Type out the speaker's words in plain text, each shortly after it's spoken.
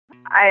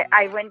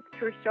I went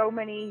through so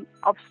many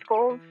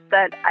obstacles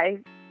that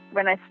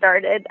when I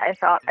started, I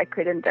thought I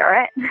couldn't do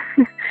it.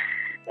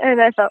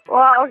 And I thought,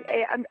 well,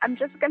 okay, I'm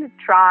just going to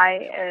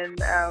try.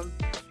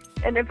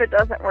 And if it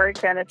doesn't work,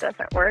 then it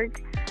doesn't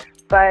work.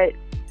 But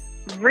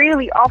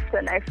really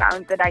often I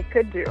found that I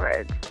could do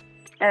it.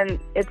 And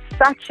it's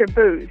such a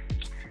boost.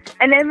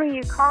 And then when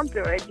you can't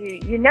do it,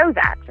 you know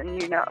that.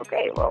 And you know,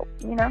 okay, well,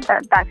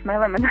 that's my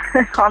limit.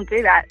 I can't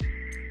do that.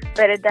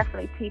 But it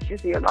definitely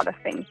teaches you a lot of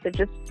things. So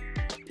just,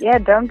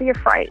 don't be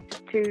afraid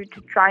to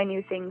try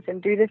new things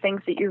and do the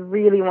things that you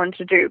really want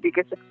to do,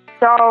 because it's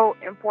so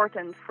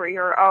important for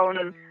your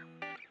own,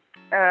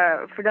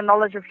 for the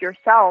knowledge of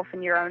yourself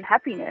and your own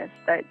happiness,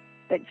 that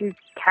you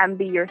can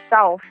be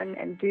yourself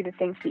and do the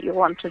things that you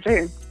want to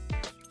do.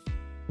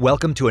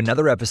 Welcome to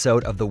another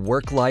episode of the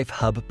WorkLife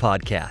HUB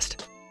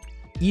podcast.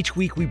 Each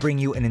week we bring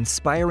you an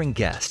inspiring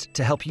guest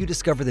to help you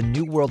discover the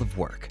new world of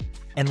work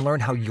and learn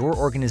how your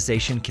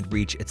organization can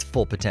reach its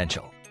full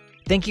potential.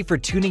 Thank you for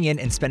tuning in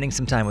and spending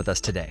some time with us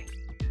today.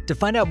 To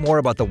find out more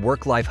about the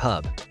WorkLife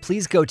HUB,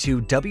 please go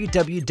to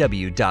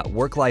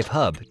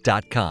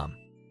www.worklifehub.com.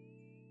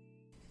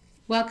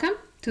 Welcome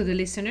to the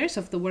listeners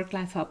of the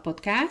WorkLife HUB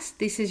podcast.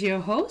 This is your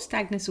host,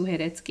 Agnes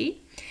Uherecki,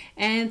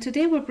 and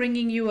today we're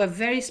bringing you a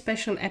very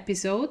special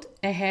episode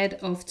ahead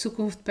of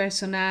Zukunft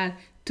Personal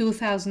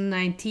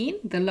 2019,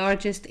 the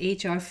largest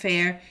HR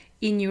fair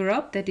in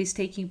Europe that is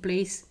taking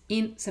place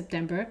in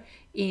September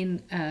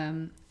in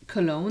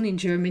Cologne in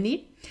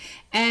Germany.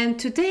 And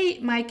today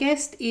my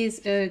guest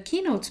is a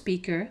keynote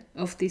speaker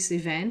of this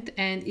event,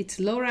 and it's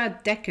Laura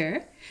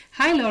Dekker.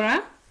 Hi,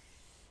 Laura.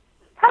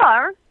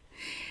 Hello.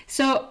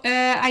 So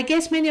I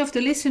guess many of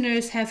the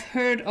listeners have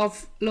heard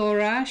of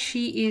Laura.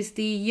 She is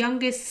the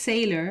youngest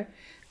sailor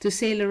to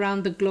sail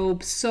around the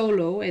globe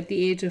solo at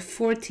the age of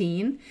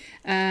 14.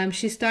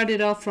 She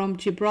started off from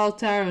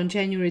Gibraltar on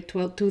January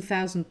 12,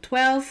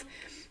 2012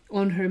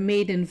 on her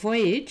maiden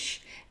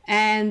voyage.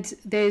 And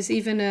there's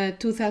even a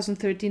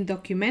 2013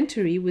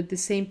 documentary with the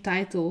same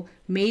title,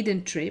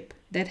 Maiden Trip,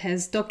 that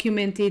has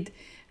documented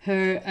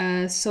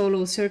her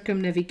solo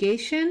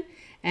circumnavigation.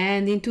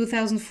 And in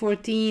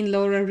 2014,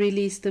 Laura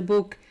released the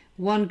book,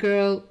 One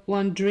Girl,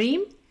 One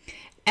Dream.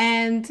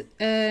 And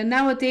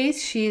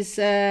nowadays, she's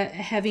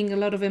having a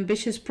lot of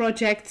ambitious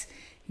projects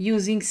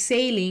using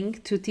sailing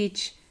to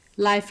teach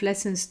life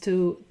lessons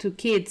to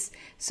kids.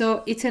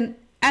 So it's an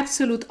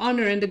absolute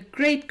honor and a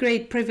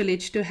great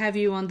privilege to have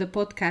you on the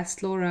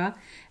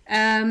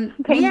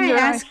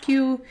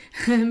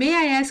may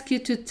I ask you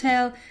to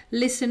tell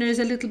listeners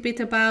a little bit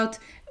about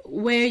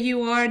where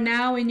you are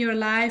now in your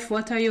life?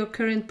 What are your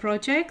current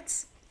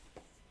projects?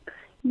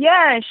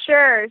 Yeah,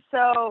 sure.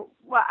 So,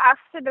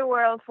 after the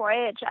world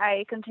voyage,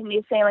 I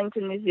continued sailing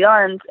to New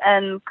Zealand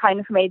and kind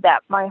of made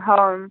that my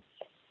home.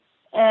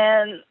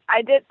 And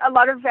I did a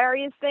lot of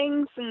various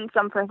things and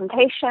some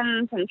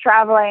presentations and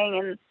traveling,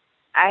 and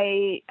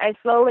I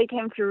slowly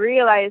came to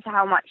realize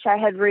how much I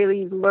had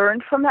really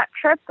learned from that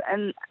trip,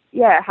 and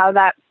how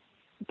that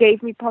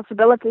gave me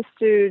possibilities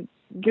to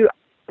do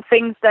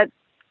things that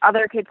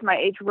other kids my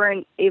age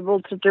weren't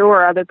able to do,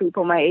 or other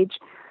people my age,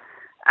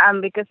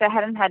 because I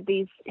hadn't had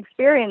these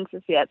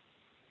experiences yet.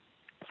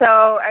 So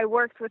I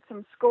worked with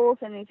some schools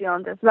in New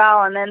Zealand as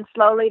well, and then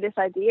slowly this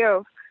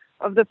idea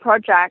of the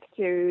project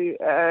to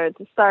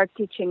start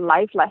teaching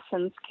life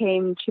lessons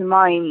came to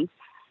mind.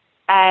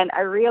 And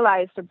I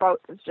realized a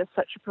boat is just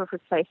such a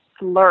perfect place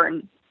to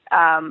learn,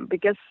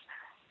 because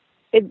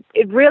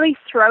it really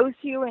throws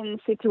you in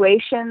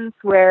situations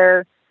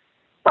where,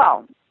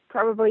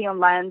 probably on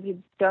land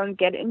you don't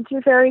get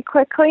into very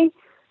quickly,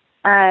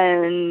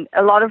 and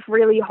a lot of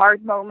really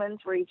hard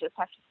moments where you just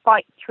have to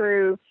fight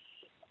through,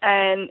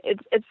 and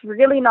it's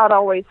really not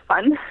always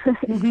fun.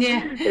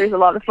 Yeah. There's a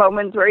lot of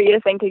moments where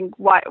you're thinking,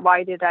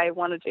 why did I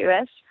want to do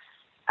this?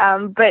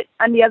 But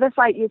on the other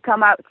side, you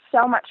come out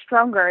so much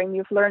stronger, and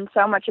you've learned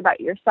so much about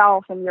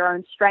yourself and your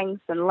own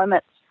strengths and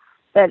limits,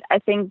 that I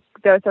think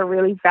those are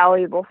really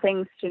valuable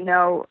things to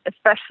know,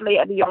 especially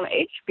at a young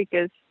age,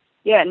 because,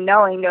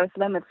 knowing those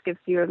limits gives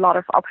you a lot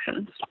of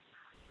options.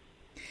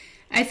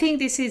 I think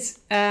this is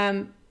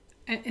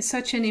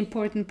such an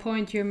important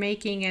point you're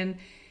making, and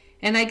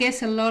I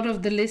guess a lot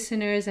of the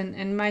listeners,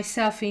 and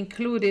myself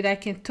included, I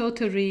can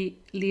totally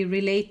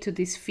relate to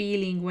this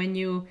feeling when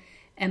you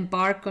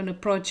embark on a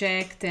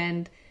project,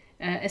 and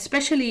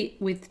especially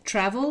with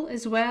travel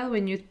as well,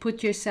 when you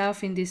put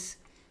yourself in this,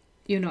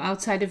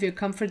 outside of your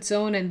comfort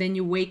zone, and then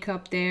you wake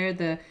up there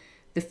the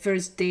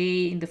first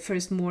day, in the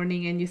first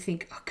morning, and you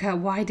think, oh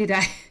God, why did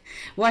I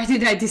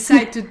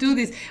decide to do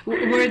this?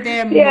 Were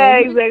there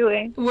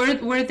exactly.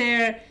 Were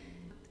there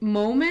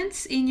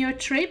moments in your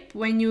trip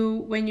when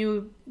you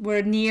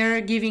were near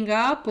giving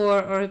up,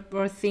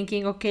 or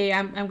thinking, okay,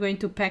 I'm going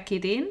to pack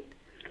it in?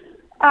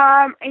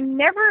 I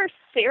never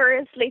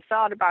seriously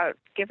thought about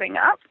giving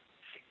up,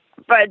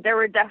 but there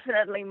were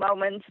definitely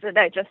moments that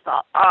I just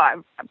thought,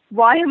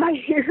 why am I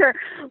here?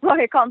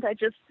 Why can't I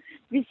just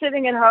be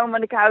sitting at home on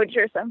the couch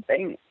or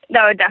something?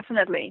 No,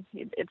 definitely.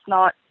 It's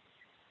not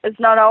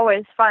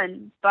always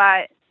fun,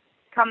 but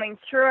coming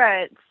through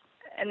it,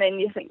 and then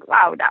you think,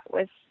 wow, that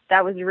was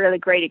a really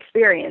great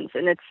experience.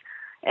 And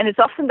it's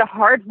often the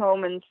hard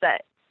moments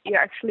that you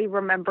actually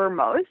remember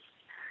most.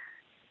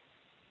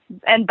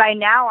 And by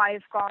now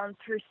I've gone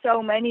through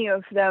so many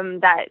of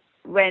them that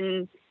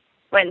when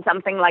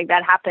something like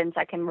that happens,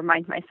 I can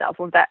remind myself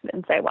of that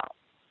and say, well,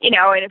 in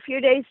a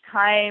few days'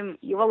 time,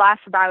 you will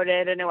laugh about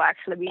it, and it will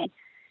actually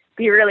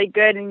be really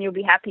good, and you'll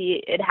be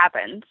happy it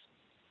happened.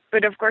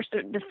 But of course,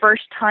 the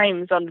first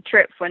times on the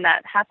trip when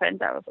that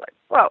happened, I was like,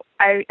 whoa,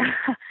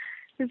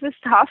 this is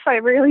tough. I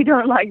really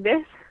don't like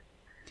this.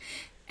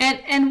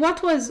 And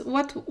what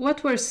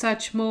were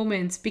such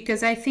moments?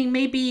 Because I think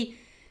maybe,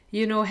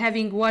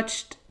 having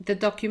watched the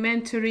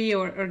documentary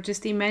or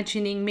just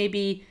imagining,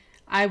 maybe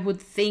I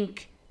would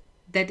think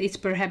that it's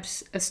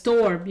perhaps a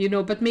storm,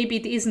 but maybe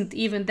it isn't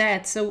even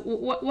that. So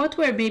what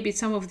were maybe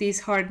some of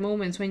these hard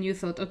moments when you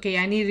thought, okay,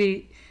 I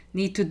need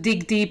to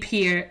dig deep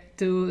here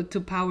to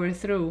power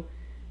through?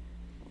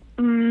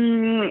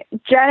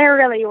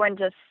 Generally,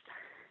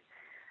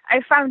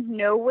 I found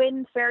no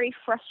wind very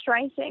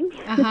frustrating.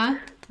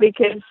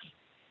 Because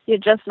you're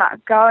just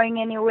not going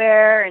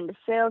anywhere, and the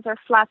sails are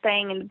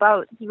flapping, and the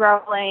boat's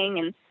rolling,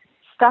 and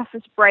stuff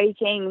is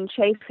breaking and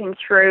chafing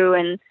through,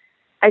 and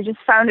I just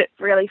found it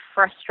really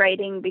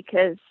frustrating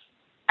because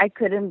I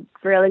couldn't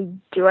really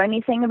do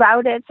anything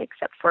about it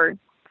except for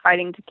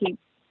fighting to keep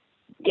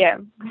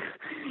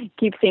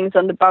things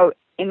on the boat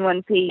in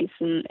one piece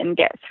and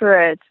get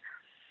through it.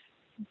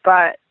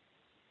 But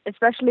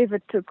especially if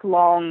it took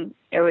long,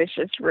 it was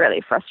just really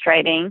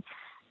frustrating.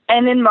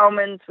 And in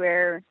moments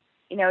where,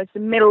 it's the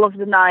middle of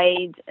the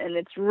night and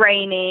it's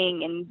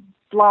raining and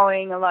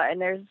blowing a lot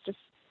and there's just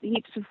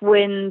heaps of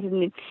wind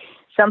and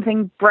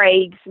something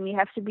breaks and you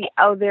have to be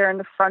out there on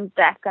the front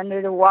deck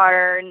under the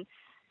water, and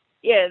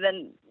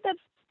then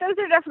those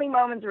are definitely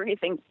moments where you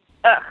think,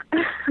 ugh,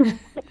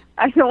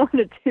 I don't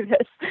want to do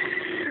this.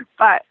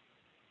 But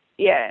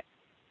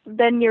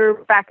then you're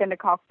back in the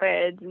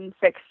cockpit and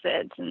fix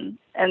it, and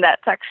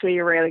that's actually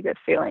a really good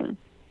feeling.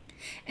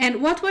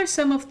 And what were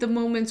some of the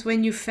moments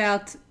when you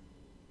felt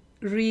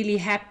really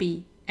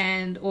happy,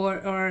 and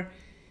or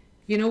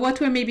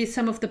what were maybe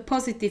some of the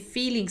positive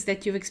feelings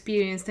that you've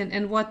experienced,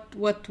 and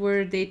what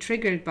were they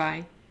triggered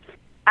by?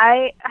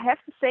 I have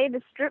to say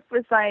this trip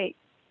was like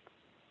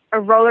a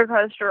roller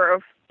coaster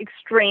of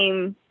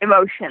extreme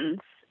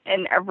emotions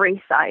in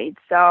every side.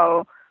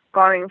 So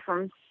going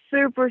from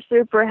super,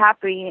 super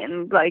happy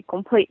and like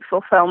complete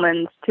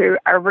fulfillment to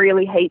I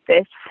really hate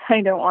this,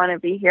 I don't want to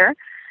be here,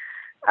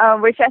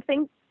 which I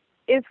think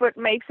is what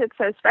makes it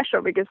so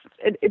special, because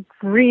it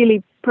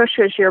really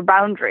pushes your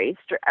boundaries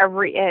to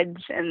every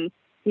edge, and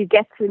you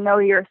get to know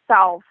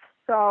yourself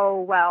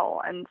so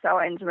well and so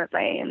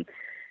intimately. And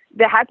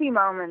the happy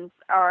moments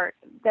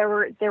there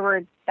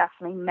were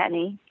definitely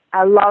many.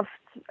 I loved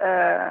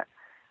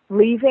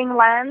leaving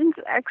land,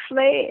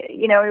 actually.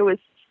 It was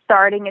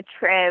starting a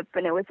trip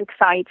and it was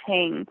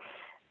exciting,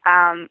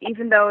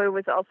 even though it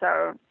was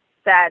also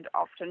sad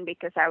often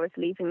because I was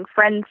leaving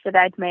friends that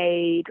I'd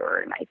made, or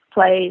a nice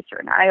place, or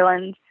an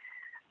island.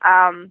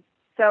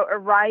 So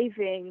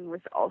arriving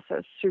was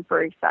also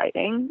super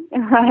exciting.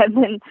 I had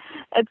been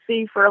at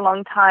sea for a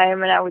long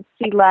time, and I would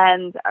see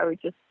land. I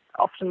would just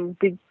often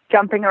be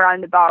jumping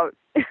around the boat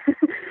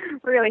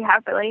really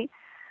happily.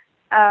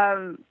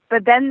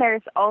 But then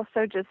there's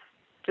also just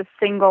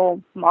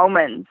single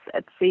moments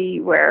at sea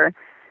where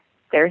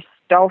there's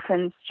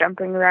dolphins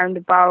jumping around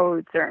the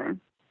boat, or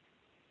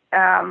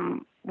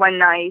one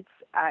night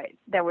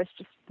there was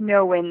just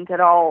no wind at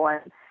all,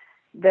 and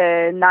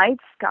the night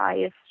sky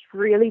is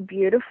really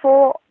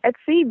beautiful at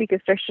sea because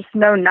there's just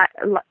no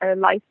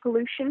light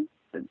pollution.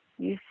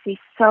 You see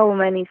so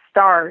many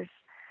stars,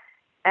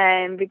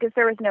 and because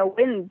there was no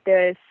wind,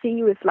 the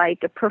sea was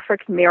like a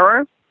perfect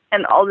mirror,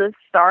 and all the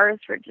stars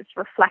were just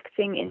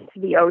reflecting into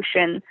the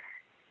ocean,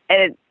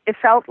 and it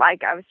felt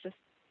like I was just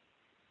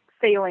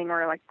sailing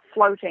or like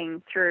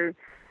floating through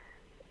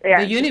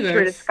the universe,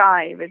 through the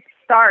sky with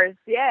stars.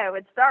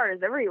 With stars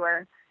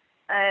everywhere.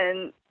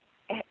 And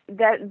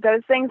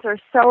those things are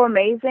so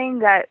amazing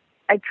that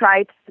I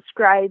try to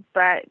describe,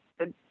 but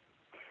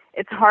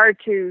it's hard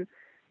to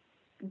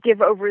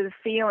give over the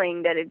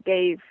feeling that it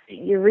gave.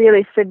 You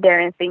really sit there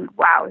and think,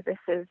 wow, this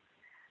is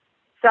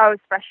so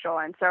special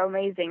and so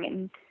amazing,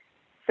 and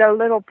so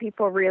little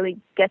people really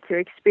get to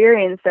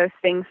experience those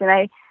things. And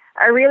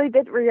I really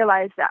did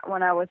realize that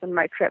when I was on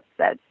my trip,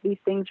 that these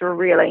things were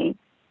really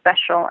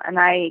special, and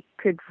I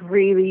could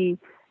really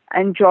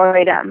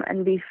enjoy them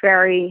and be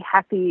very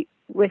happy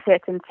with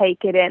it and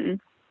take it in.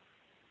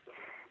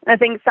 And I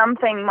think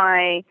something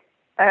my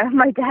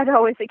dad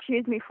always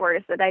accused me for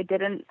is that I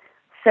didn't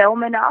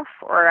film enough,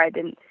 or I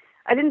didn't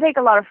take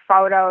a lot of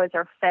photos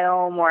or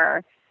film,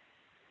 or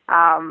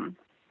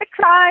I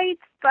tried,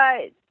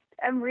 but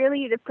I'm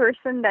really the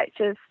person that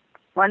just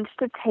wants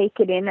to take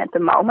it in at the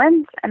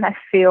moment, and I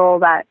feel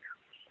that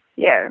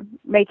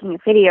making a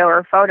video or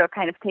a photo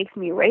kind of takes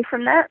me away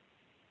from that.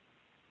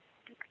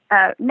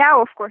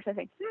 Now, of course, I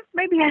think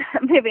maybe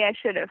I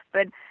should have,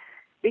 but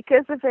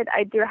because of it,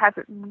 I do have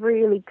it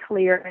really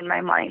clear in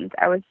my mind.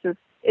 I was just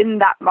in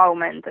that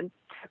moment and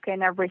took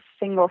in every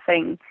single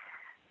thing.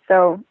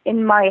 So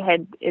in my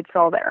head, it's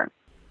all there.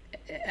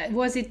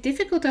 Was it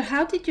difficult, or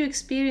how did you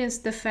experience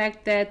the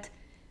fact that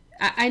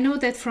I know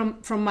that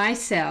from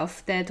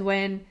myself, that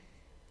when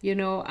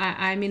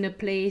I'm in a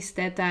place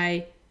that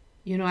I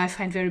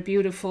find very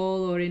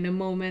beautiful, or in a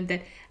moment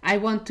that I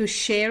want to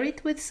share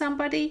it with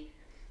somebody.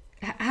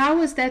 How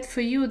was that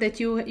for you, that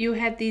you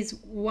had these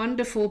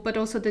wonderful but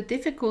also the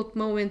difficult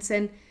moments,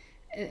 and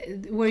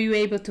were you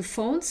able to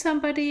phone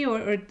somebody,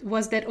 or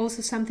was that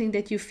also something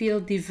that you feel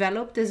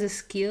developed as a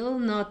skill,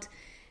 not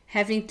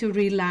having to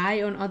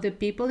rely on other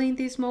people in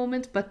these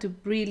moments, but to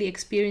really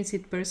experience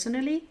it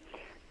personally?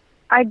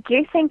 I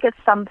do think it's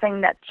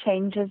something that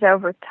changes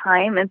over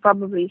time and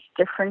probably is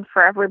different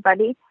for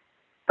everybody.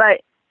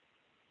 But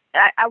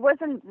I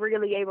wasn't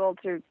really able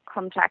to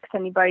contact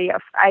anybody.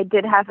 I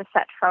did have a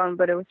set phone,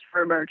 but it was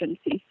for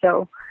emergency.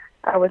 So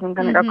I wasn't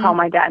going to go call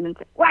my dad and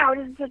say, wow,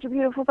 this is such a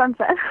beautiful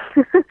sunset.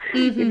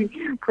 He'd be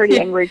pretty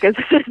angry because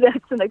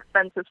that's an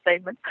expensive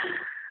statement.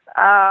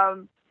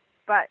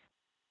 But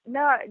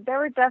no, there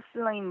were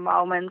definitely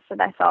moments that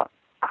I thought,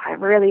 oh, I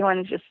really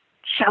want to just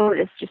show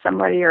this to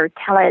somebody or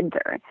tell it.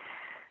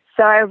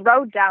 So I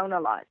wrote down a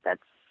lot.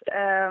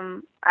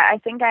 I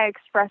think I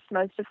expressed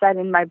most of that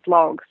in my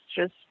blogs,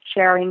 just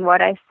sharing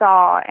what I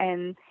saw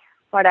and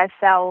what I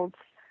felt.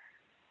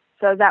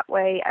 So that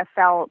way I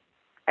felt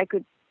I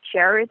could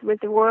share it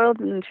with the world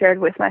and share it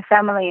with my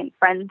family and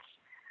friends.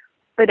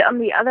 But on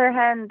the other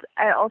hand,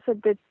 I also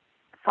did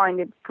find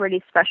it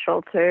pretty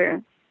special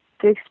to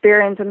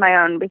experience on my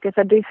own, because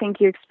I do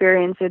think you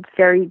experience it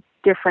very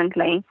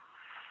differently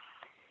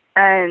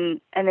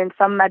and in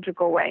some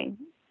magical way.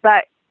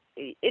 But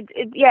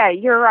yeah,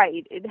 you're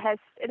right. It has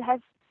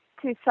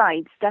two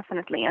sides,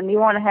 definitely. On the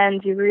one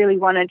hand, you really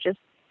want to just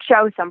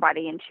show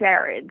somebody and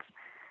share it.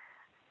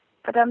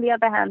 But on the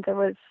other hand, it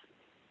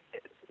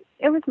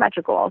was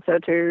magical also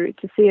to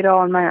see it all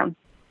on my own.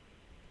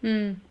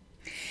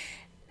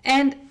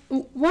 And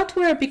what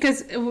were,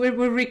 because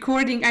we're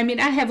recording, I mean,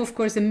 I have, of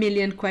course, a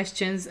million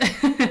questions,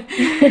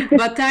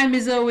 but time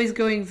is always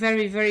going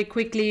very, very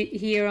quickly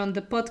here on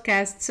the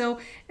podcast. So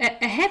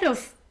ahead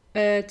of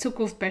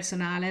Zukunft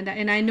Personal,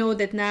 and I know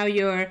that now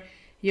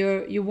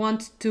you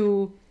want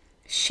to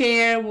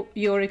share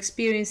your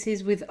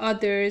experiences with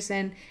others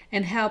and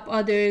help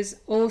others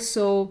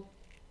also,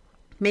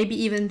 maybe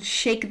even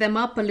shake them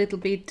up a little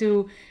bit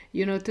to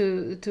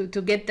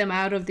get them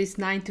out of this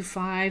 9 to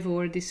 5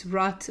 or this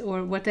rut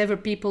or whatever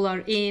people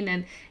are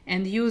in,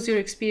 and use your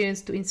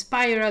experience to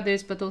inspire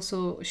others, but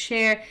also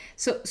share.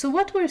 So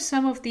what were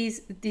some of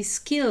these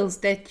skills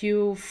that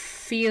you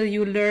feel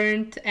you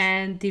learned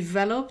and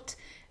developed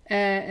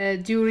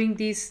during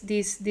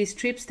these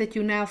trips, that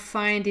you now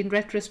find in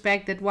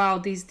retrospect that, wow,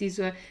 these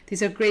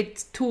are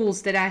great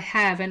tools that I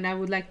have and I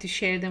would like to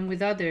share them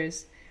with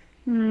others?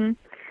 Well,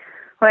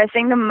 I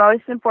think the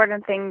most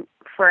important thing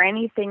for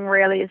anything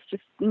really is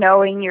just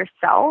knowing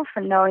yourself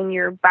and knowing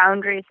your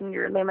boundaries and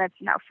your limits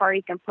and how far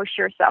you can push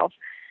yourself.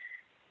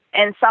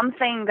 And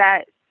something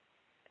that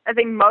I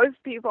think most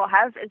people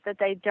have is that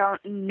they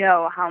don't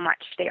know how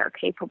much they are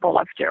capable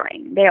of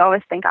doing. They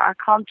always think, oh, I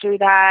can't do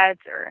that,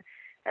 or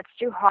that's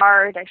too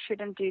hard, I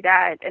shouldn't do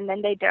that, and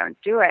then they don't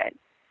do it.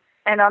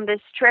 And on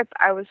this trip,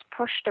 I was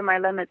pushed to my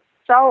limits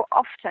so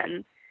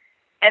often,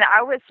 and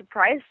I was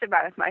surprised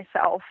about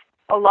myself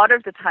a lot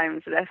of the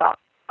times that I thought,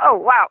 oh,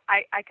 wow,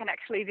 I can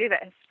actually do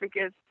this,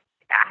 because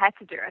I had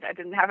to do it. I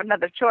didn't have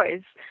another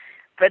choice.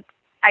 But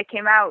I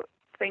came out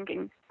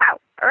thinking, wow,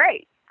 all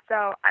right,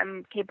 so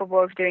I'm capable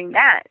of doing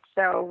that.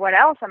 So what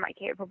else am I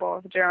capable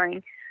of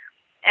doing?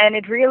 And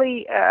it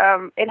really,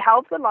 it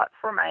helped a lot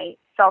for my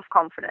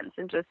self-confidence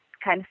and just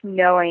kind of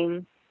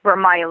knowing where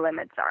my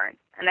limits are.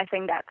 And I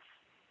think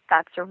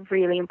that's a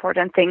really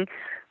important thing.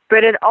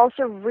 But it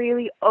also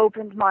really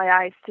opened my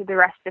eyes to the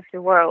rest of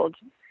the world.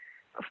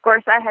 Of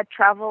course, I had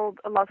traveled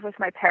a lot with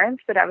my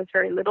parents, but I was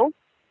very little.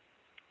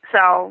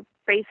 So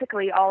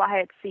basically all I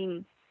had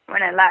seen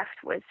when I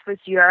left was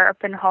Europe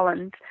and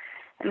Holland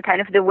and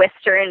kind of the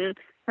Western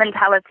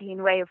mentality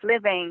and way of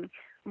living,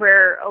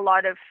 where a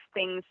lot of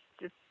things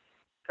just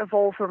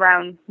evolve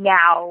around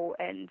now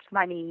and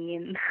money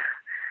and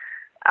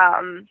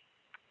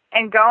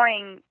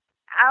going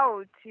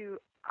out to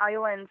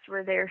islands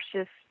where there's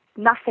just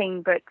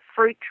nothing but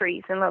fruit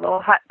trees and little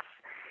huts.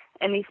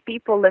 And these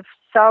people live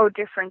so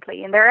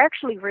differently, and they're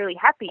actually really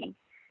happy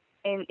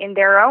in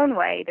their own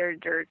way. They're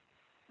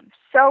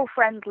so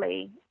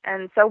friendly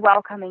and so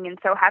welcoming and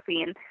so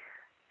happy. And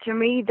to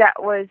me,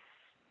 that was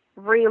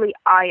really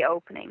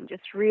eye-opening,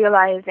 just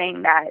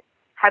realizing that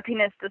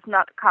happiness does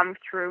not come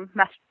through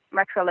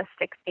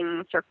materialistic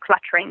things or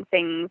cluttering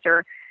things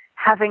or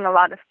having a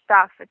lot of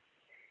stuff.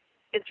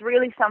 It's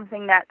really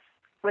something that's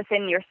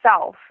within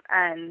yourself,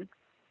 and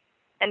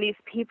these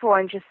people,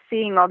 and just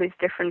seeing all these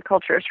different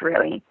cultures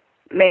really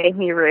made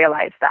me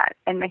realize that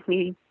and make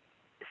me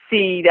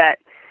see that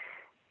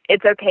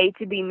it's okay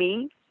to be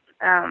me.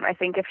 I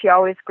think if you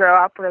always grow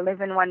up or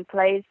live in one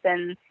place,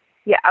 then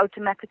you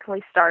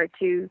automatically start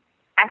to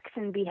act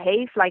and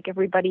behave like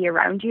everybody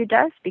around you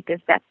does, because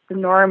that's the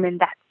norm in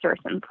that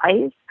certain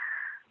place.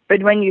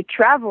 But when you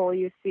travel,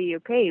 you see,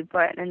 okay,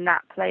 but in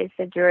that place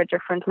they do it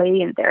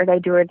differently, and there they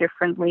do it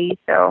differently.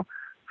 So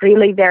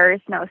really there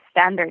is no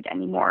standard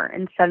anymore,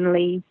 and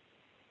suddenly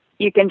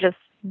you can just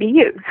be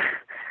you.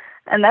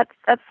 And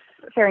that's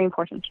very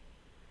important.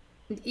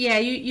 Yeah,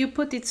 you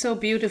put it so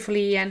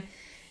beautifully, and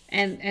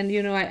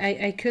you know,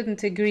 I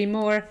couldn't agree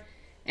more.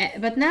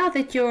 But now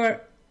that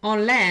you're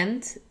on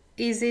land,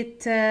 is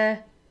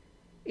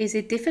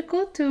it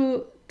difficult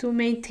to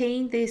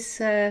maintain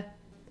this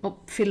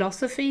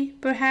philosophy,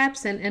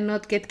 perhaps, and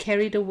not get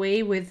carried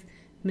away with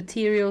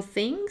material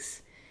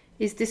things?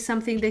 Is this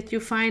something that you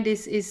find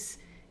is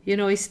you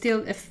know, is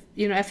still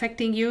you know,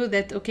 affecting you?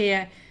 That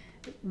okay,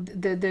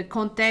 the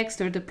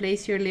context or the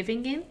place you're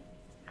living in?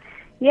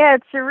 Yeah,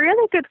 it's a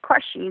really good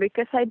question,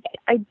 because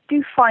I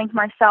do find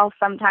myself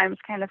sometimes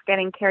kind of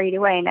getting carried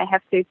away, and I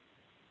have to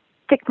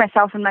stick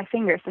myself in my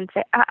fingers and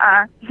say,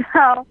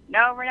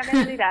 no, we're not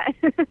going to do that.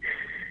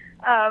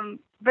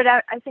 But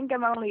I think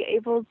I'm only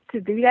able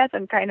to do that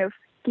and kind of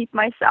keep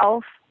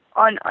myself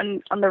on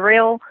the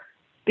rail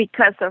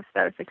because of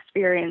those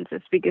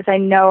experiences, because I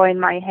know in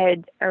my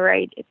head, all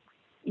right, it's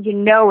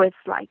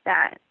like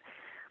that.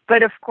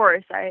 But of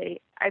course, I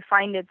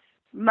find it's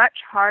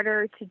much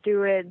harder to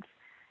do it,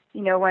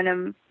 you know, when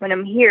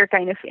I'm here,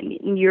 kind of,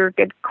 and you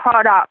get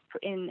caught up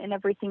in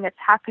everything that's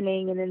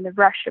happening and in the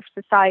rush of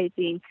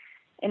society,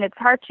 and it's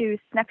hard to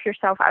snap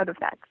yourself out of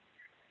that.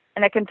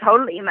 And I can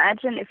totally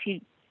imagine, if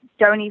you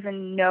don't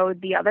even know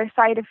the other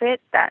side of it,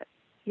 that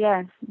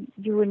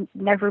you would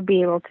never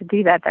be able to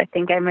do that. I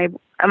think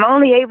I'm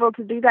only able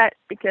to do that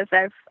because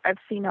I've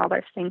seen all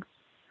those things.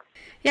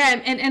 Yeah,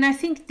 and I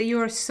think that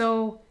you're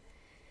so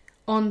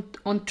on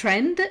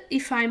trend,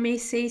 if I may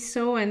say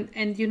so,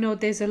 and you know,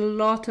 there's a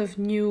lot of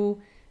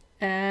new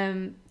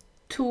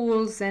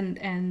tools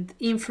and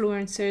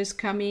influencers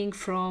coming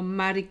from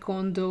Marie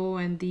Kondo,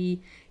 and the,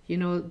 you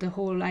know, the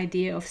whole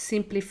idea of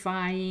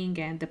simplifying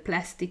and the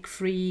plastic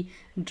free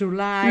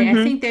July. I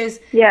think there's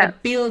a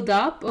build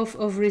up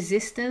of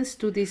resistance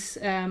to this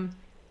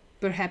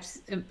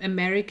perhaps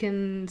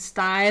American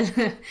style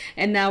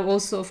and now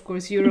also, of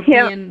course,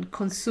 European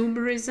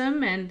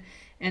consumerism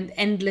and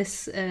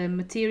endless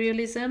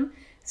materialism.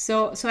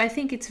 So I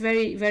think it's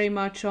very, very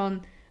much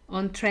on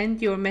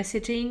trend, your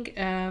messaging,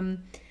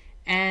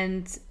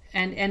 and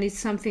it's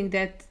something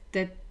that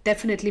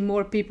definitely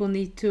more people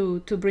need to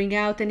bring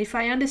out. And if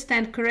I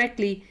understand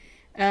correctly,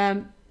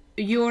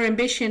 your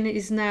ambition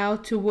is now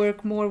to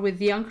work more with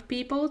young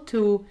people,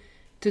 to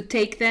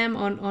take them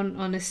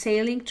on a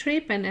sailing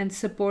trip and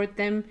support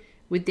them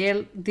with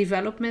their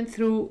development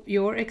through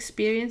your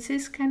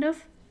experiences, kind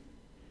of?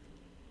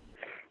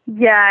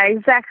 Yeah,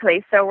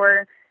 exactly. So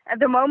we're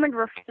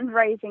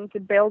fundraising to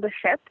build a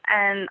ship,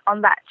 and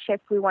on that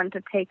ship we want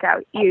to take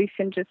out youth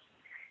and just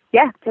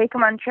take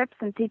them on trips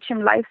and teach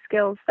them life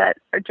skills that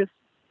are just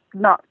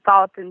not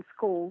taught in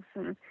schools.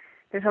 And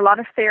there's a lot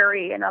of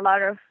theory and a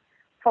lot of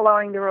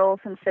following the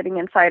rules and sitting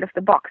inside of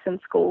the box in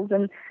schools.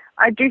 And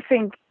I do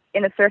think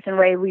in a certain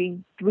way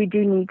we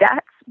do need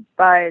that,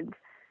 but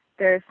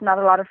there's not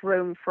a lot of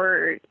room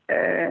for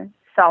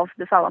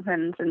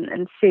self-development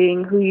and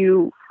seeing who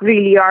you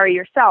really are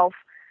yourself.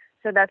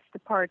 So that's the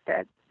part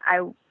that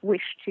I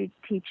wish to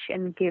teach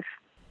and give.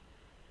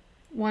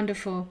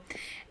 Wonderful.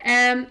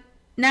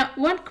 Now,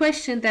 one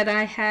question that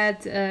I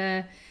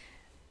had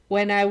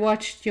when I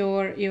watched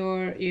your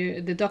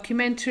the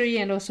documentary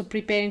and also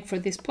preparing for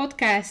this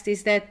podcast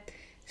is that,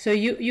 so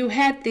you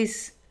had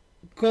this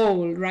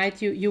goal,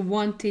 right? You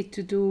wanted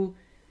to do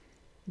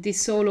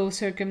this solo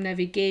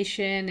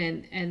circumnavigation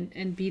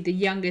and be the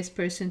youngest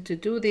person to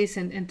do this,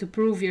 and to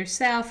prove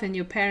yourself and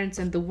your parents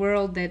and the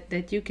world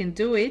that you can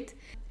do it.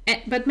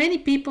 But many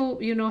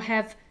people, you know,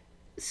 have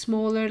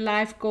smaller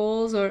life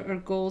goals or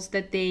goals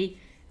that they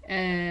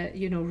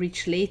you know,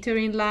 reach later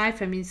in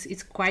life. I mean,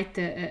 it's quite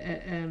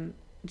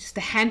just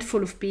a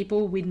handful of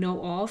people we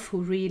know of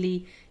who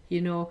really,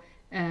 you know,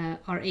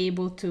 are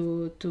able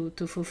to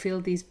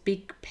fulfill these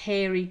big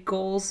hairy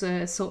goals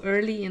so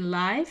early in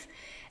life.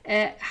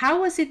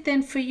 How was it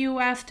then for you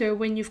after,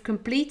 when you've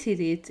completed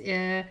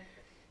it?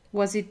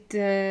 Was it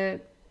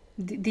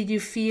did you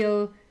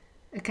feel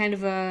a kind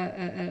of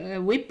a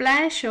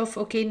whiplash of,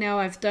 okay, now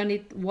I've done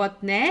it,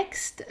 what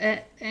next?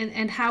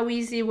 And how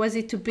easy was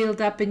it to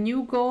build up a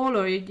new goal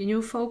or a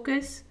new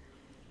focus?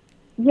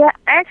 Yeah,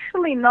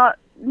 actually not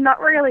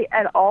really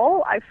at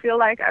all. I feel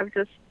like I've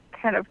just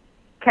kind of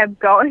kept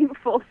going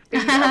full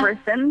speed ever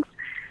since.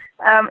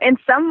 In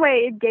some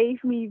way, it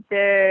gave me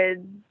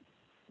the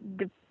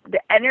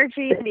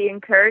energy and the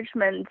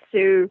encouragement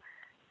to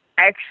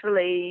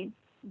actually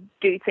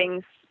do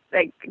things.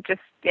 Like,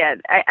 just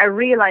I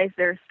realized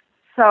there's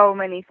so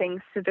many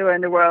things to do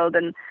in the world,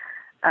 and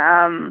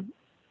I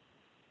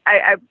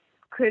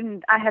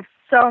have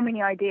so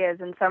many ideas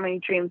and so many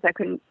dreams. I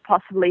couldn't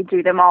possibly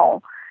do them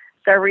all.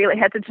 So I really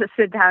had to just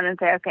sit down and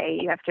say, okay,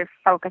 you have to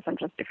focus on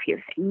just a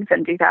few things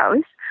and do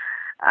those.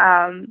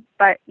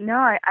 But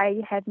no,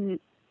 I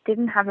hadn't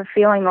didn't have a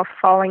feeling of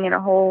falling in a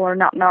hole or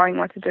not knowing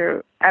what to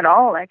do at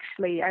all,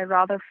 actually. I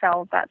rather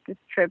felt that this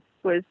trip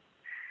was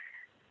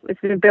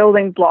the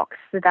building blocks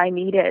that I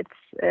needed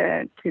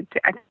to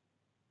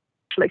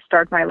actually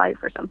start my life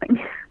or something.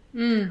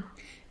 Mm.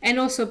 And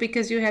also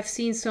because you have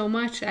seen so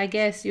much, I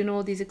guess,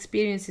 these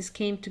experiences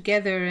came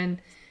together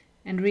and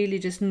really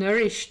just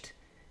nourished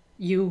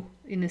you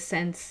in a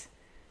sense.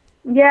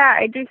 Yeah,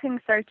 I do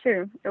think so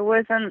too.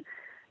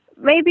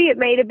 Maybe it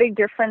made a big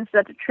difference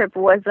that the trip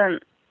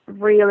wasn't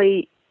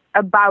really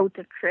about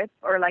the trip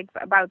or like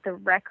about the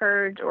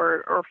record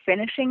or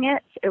finishing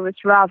it. It was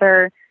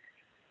rather,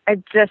 I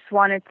just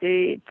wanted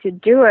to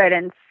do it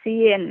and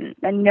see and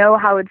know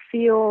how it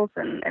feels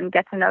and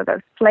get to know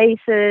those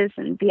places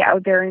and be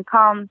out there in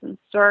calms and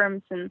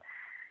storms. And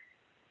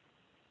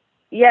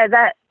yeah,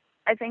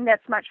 I think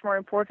that's much more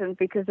important.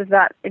 Because of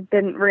that, it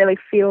didn't really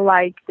feel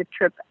like the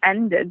trip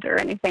ended or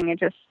anything. It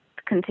just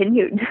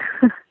continued.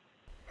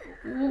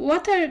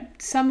 What are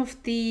some of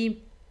the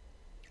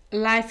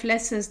life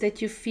lessons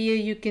that you feel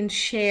you can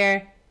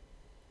share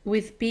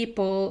with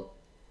people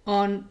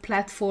on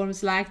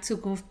platforms like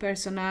Zukunft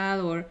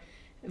Personal or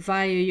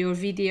via your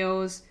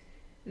videos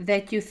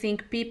that you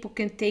think people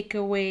can take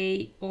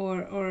away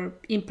or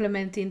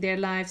implement in their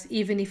lives,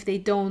 even if they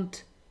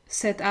don't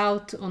set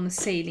out on a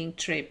sailing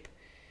trip?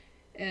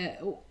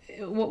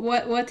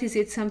 What is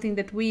it, something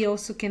that we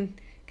also can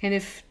kind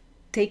of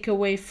take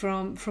away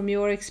from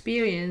your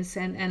experience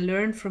and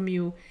learn from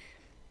you,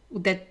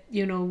 that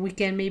we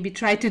can maybe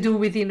try to do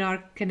within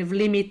our kind of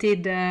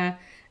limited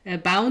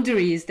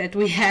boundaries that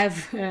we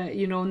have,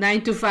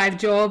 9-to-5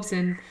 jobs?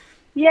 And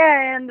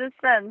Yeah, I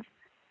understand.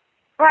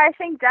 Well, I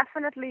think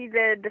definitely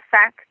the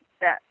fact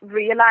that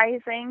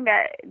realizing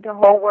that the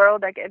whole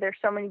world, like there's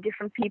so many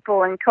different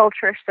people and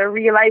cultures, so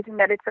realizing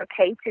that it's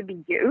okay to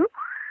be you.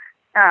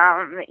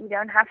 You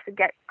don't have to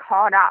get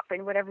caught up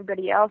in what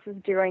everybody else is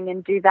doing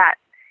and do that,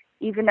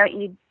 even though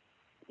you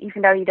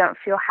don't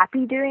feel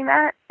happy doing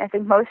that. I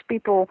think most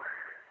people,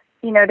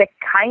 they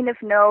kind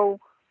of know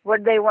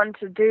what they want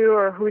to do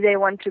or who they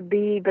want to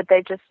be, but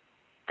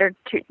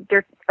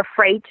they're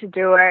afraid to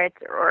do it,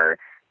 or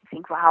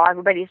think, wow,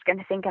 everybody's going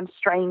to think I'm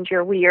strange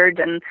or weird,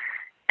 and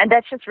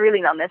that's just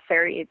really not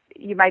necessary.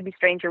 You might be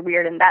strange or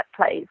weird in that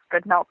place,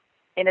 but not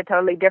in a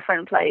totally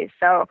different place.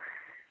 So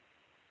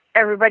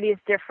everybody is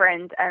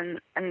different,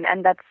 and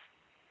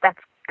that's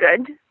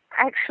good,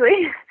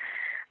 actually.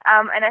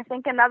 And I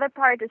think another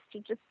part is to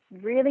just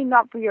really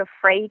not be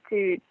afraid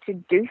to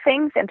do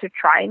things and to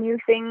try new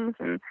things.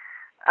 And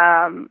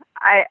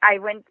I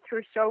went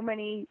through so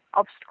many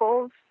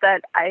obstacles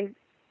that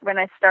when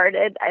I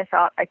started, I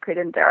thought I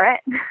couldn't do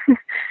it.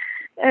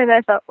 And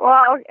I thought,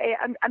 well, okay,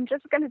 I'm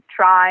just going to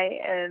try,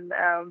 and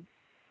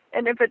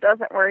if it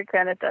doesn't work,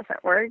 then it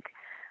doesn't work.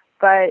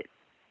 But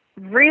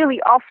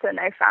really often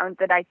I found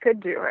that I could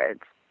do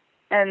it,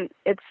 and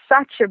it's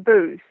such a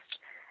boost.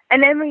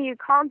 And then when you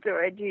can't do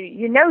it,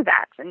 you know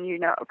that,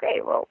 and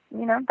okay, well,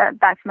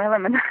 that's my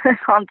limit. I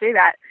can't do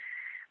that.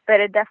 But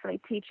it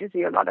definitely teaches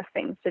you a lot of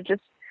things. So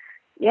just,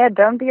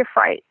 don't be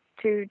afraid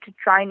to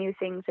try new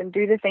things and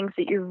do the things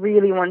that you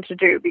really want to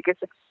do, because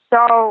it's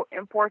so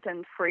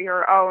important for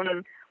your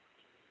own,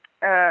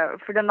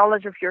 for the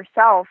knowledge of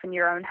yourself and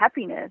your own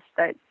happiness,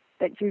 that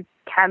you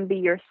can be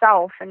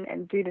yourself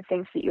and do the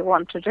things that you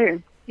want to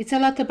do. It's a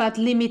lot about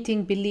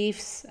limiting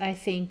beliefs, I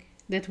think,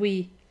 that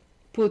we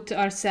put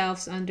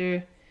ourselves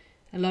under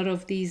a lot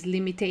of these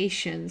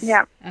limitations.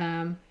 Yeah.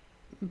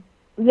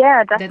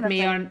 Yeah,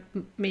 definitely. That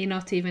may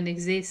not even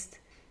exist.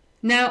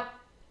 Now,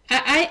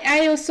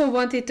 I also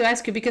wanted to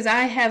ask you, because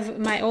I have,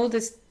 my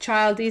oldest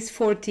child is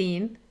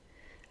 14,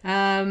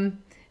 and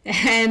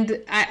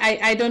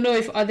I don't know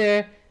if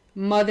other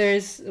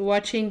mothers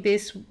watching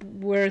this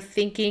were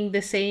thinking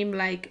the same,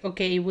 like,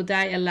 okay, would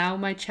I allow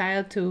my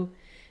child to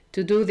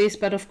do this?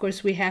 But of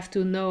course we have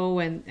to know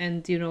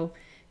and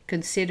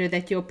consider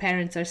that your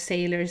parents are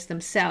sailors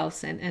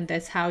themselves, and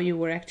that's how you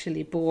were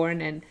actually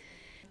born.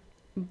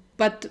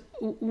 But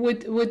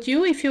would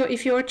you,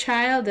 if your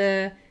child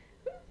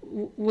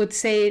would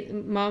say,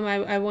 Mom,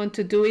 I want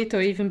to do it,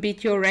 or even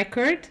beat your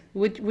record,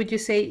 would you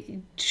say,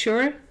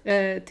 sure,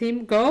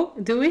 Tim, go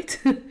do it?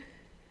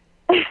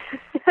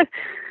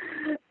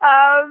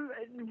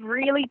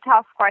 Really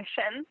tough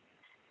question.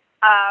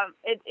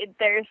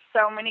 There's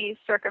so many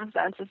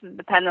circumstances that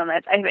depend on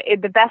it.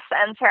 The best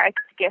answer I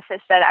could give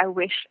is that I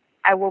wish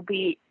I will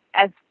be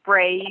as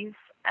brave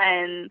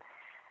and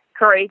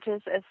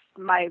courageous as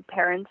my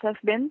parents have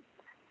been.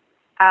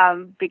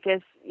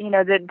 Because,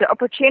 the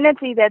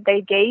opportunity that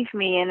they gave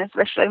me, and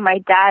especially my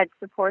dad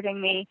supporting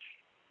me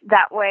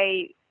that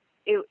way,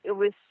 it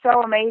was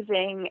so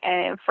amazing.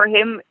 And for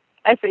him,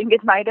 I think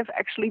it might have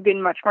actually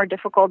been much more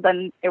difficult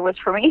than it was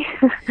for me.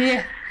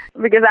 Yeah.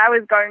 Because I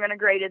was going on a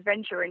great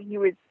adventure and he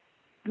was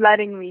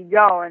letting me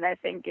go. And I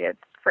think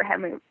for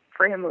him it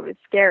was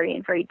scary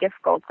and very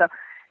difficult. So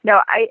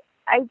no, I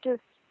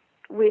just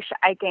wish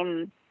I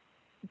can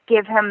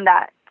give him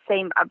that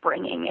same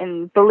upbringing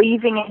and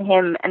believing in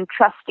him and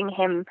trusting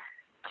him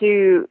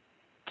to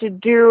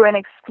do and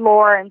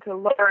explore and to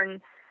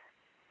learn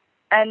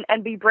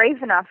and be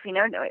brave enough.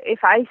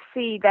 If I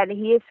see that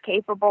he is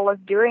capable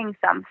of doing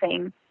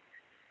something,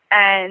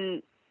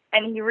 and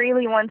he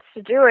really wants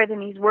to do it,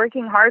 and he's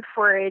working hard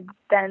for it,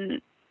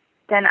 then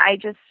I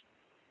just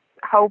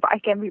hope I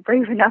can be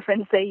brave enough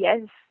and say,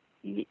 yes,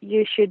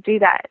 you should do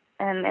that,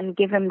 and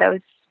give him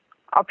those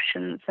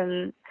options.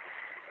 And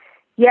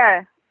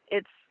yeah,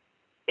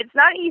 it's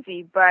not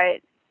easy,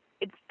 but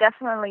it's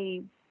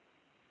definitely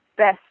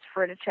best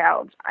for the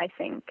child, I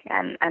think.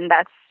 And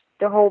that's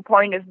the whole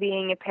point of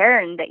being a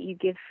parent, that you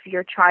give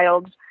your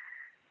child,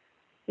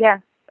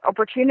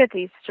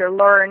 opportunities to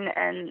learn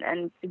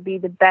and to be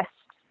the best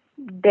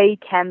they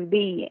can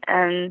be.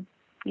 And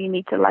you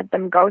need to let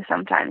them go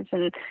sometimes.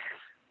 And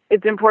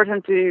it's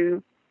important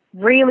to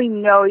really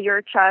know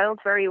your child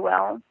very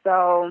well.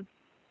 So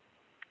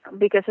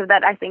because of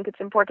that, I think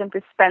it's important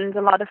to spend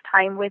a lot of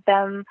time with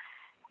them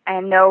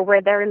and know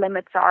where their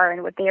limits are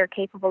and what they are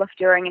capable of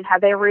doing and how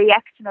they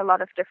react in a lot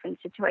of different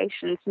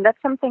situations. And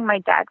that's something my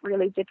dad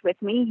really did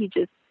with me. He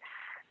just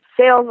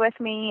sailed with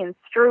me and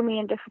threw me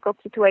in difficult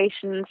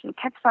situations and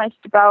capsized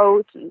the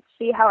boat and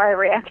see how I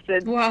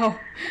reacted. Wow.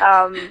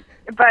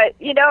 But,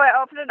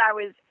 often I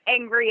was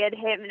angry at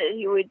him that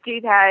he would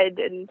do that.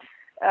 And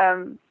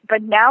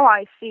but now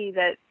I see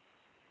that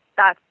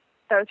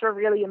those were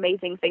really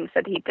amazing things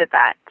that he did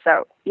that.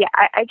 So, yeah,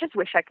 I just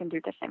wish I can do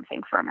the same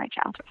thing for my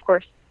child, of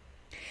course.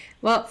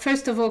 Well,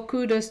 first of all,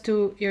 kudos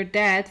to your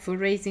dad for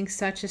raising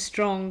such a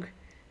strong,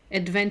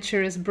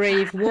 adventurous,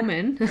 brave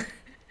woman,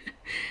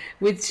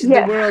 which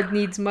the world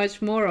needs much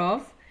more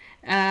of.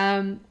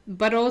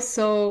 But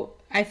also,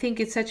 I think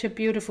it's such a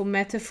beautiful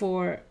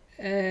metaphor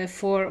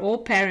for all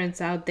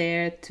parents out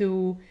there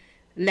to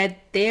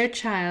let their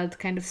child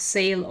kind of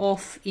sail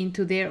off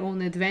into their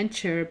own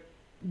adventure,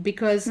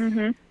 because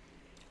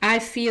I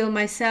feel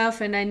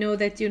myself, and I know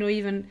that,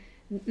 even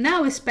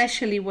now,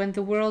 especially when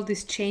the world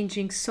is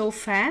changing so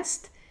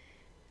fast,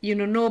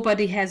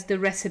 nobody has the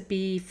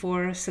recipe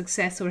for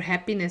success or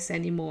happiness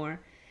anymore.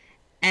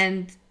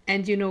 And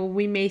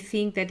we may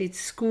think that it's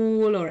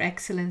school or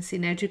excellence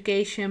in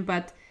education,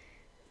 but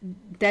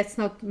that's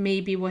not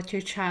maybe what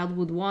your child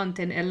would want.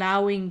 And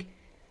allowing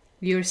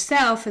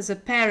yourself as a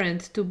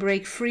parent to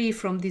break free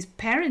from these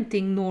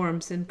parenting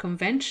norms and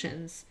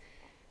conventions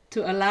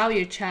to allow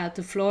your child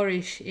to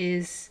flourish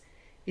is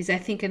I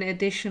think an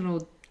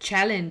additional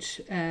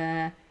challenge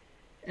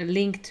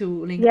linked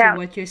to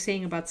what you're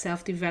saying about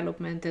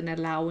self-development and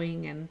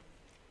allowing. And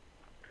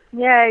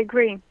I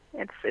agree.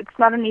 It's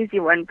not an easy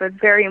one, but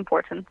very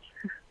important.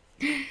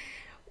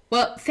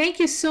 Well, thank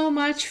you so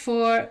much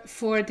for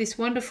this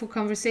wonderful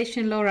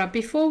conversation, Laura.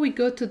 Before we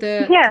go to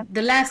the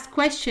last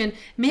question,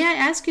 may I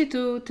ask you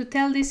to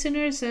tell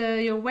listeners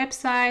your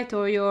website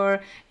or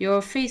your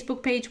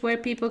Facebook page where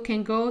people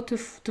can go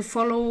to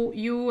follow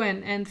you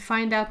and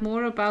find out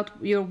more about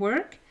your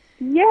work?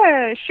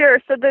 Yeah, sure.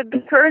 So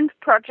the current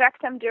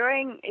project I'm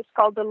doing is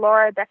called the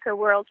Laura Dekker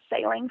World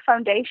Sailing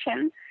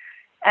Foundation.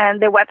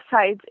 And the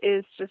website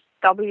is just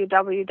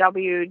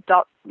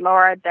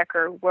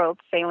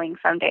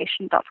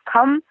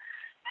www.lauradekkerworldsailingfoundation.com.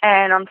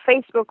 And on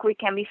Facebook, we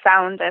can be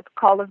found at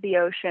Call of the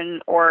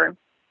Ocean or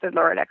the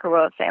Laura Dekker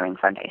World Sailing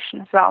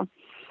Foundation as well.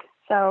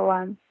 So,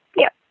 on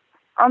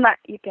that,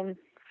 you can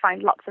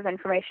find lots of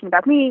information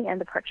about me and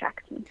the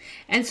project.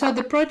 And so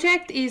the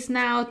project is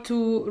now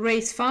to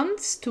raise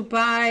funds to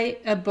buy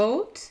a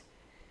boat?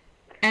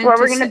 And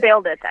we're going to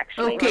build it,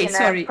 actually. Okay,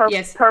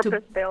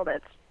 Purpose build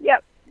it.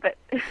 Yep. But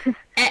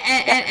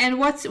and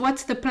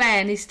what's the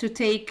plan? Is to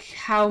take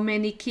how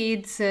many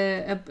kids?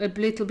 A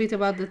little bit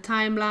about the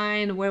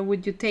timeline. Where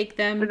would you take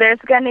them? So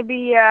there's going to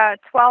be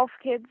 12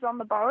 kids on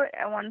the boat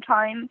at one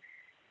time,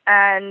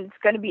 and it's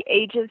going to be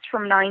ages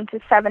from 9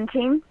 to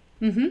 17.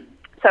 Mm-hmm.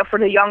 So for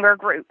the younger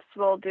groups,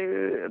 we'll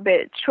do a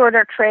bit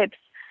shorter trips,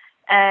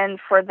 and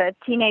for the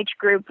teenage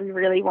group, we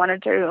really want to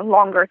do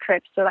longer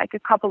trips, so like a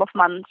couple of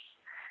months,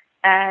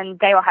 and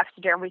they will have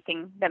to do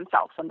everything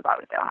themselves on the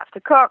boat. They'll have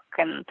to cook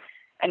and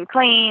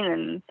clean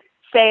and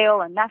sail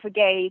and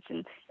navigate.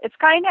 And it's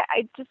kind of,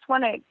 I just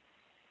want to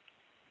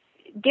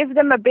give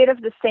them a bit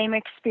of the same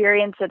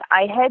experience that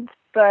I had,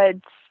 but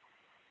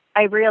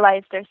I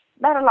realized there's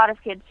not a lot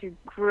of kids who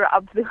grew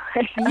up the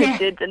way I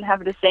did and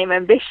have the same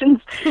ambitions.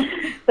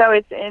 So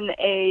it's in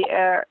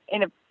a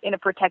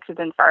protected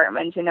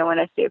environment. When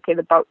I see, okay,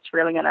 the boat's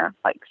really gonna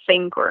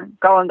sink or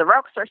go on the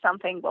rocks or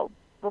something, we'll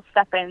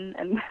step in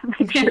and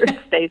make sure it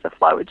stays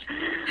afloat.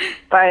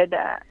 But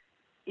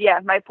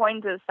my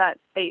point is that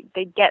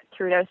they get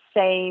through those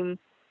same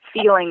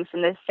feelings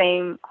and the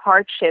same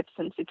hardships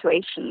and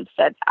situations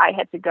that I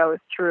had to go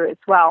through as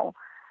well.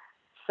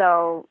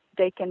 So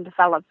they can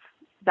develop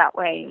that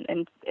way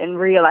and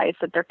realize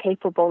that they're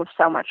capable of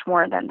so much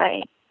more than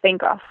they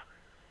think of.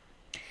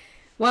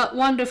 Well,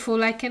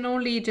 wonderful. I can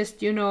only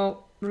just,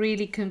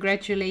 really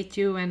congratulate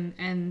you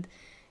and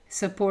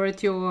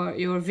support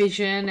your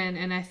vision.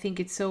 And I think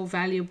it's so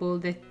valuable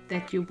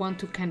that you want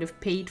to kind of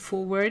pay it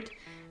forward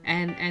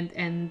and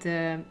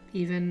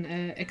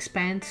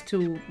expand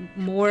to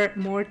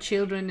more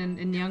children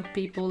and young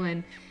people.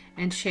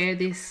 and share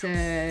these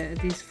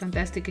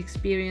fantastic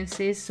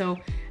experiences. So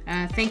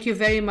thank you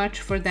very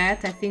much for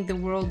that. I think the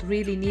world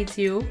really needs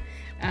you.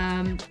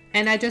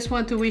 And I just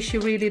want to wish you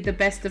really the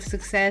best of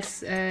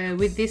success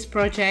with this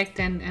project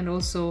and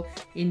also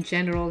in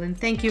general. And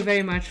thank you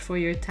very much for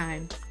your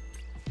time.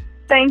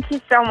 Thank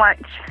you so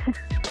much.